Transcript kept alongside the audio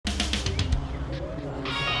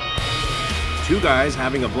Two guys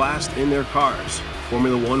having a blast in their cars.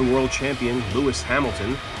 Formula One World Champion Lewis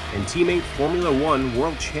Hamilton and teammate Formula One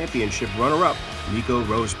World Championship runner-up Nico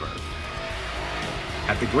Rosberg.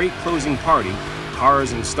 At the great closing party,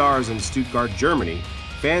 Cars and Stars in Stuttgart, Germany,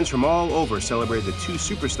 fans from all over celebrated the two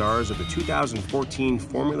superstars of the 2014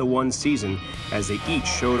 Formula One season as they each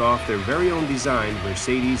showed off their very own designed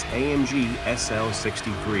Mercedes-AMG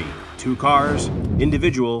SL63. Two cars,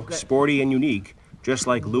 individual, sporty, and unique, just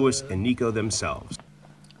like Lewis and Nico themselves.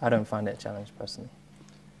 I don't find it a challenge personally,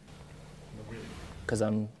 because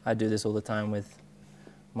I do this all the time with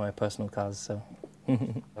my personal cars. So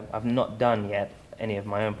I've not done yet any of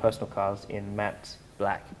my own personal cars in matte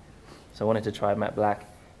black, so I wanted to try matte black.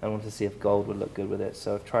 I wanted to see if gold would look good with it,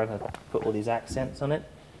 so I've tried to put all these accents on it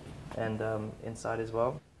and inside as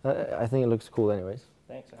well. I think it looks cool anyways.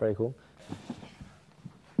 Thanks. Very cool.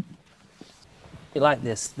 You like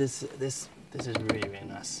this? This is really, really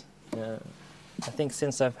nice. Yeah. I think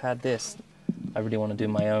since I've had this, I really want to do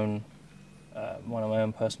my own, one of my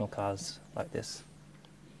own personal cars like this.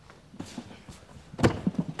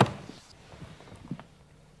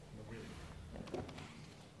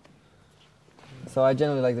 So I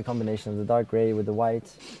generally like the combination of the dark grey with the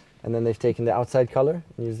white, and then they've taken the outside color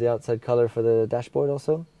and used the outside color for the dashboard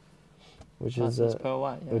also, which is pearl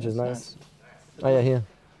white, yeah, which is nice. Oh yeah, here.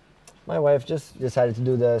 My wife just decided to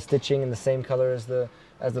do the stitching in the same color as the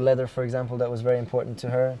leather, for example. That was very important to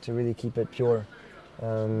her to really keep it pure,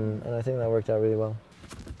 and I think that worked out really well.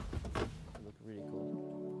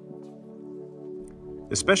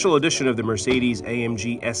 The special edition of the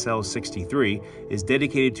Mercedes-AMG SL63 is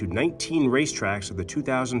dedicated to 19 racetracks of the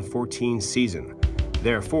 2014 season.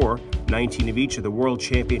 Therefore, 19 of each of the World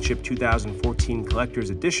Championship 2014 Collector's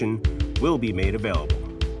Edition will be made available.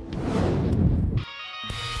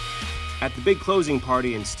 At the big closing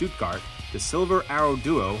party in Stuttgart, the Silver Arrow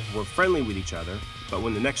duo were friendly with each other, but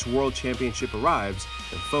when the next World Championship arrives,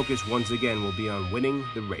 the focus once again will be on winning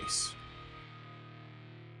the race.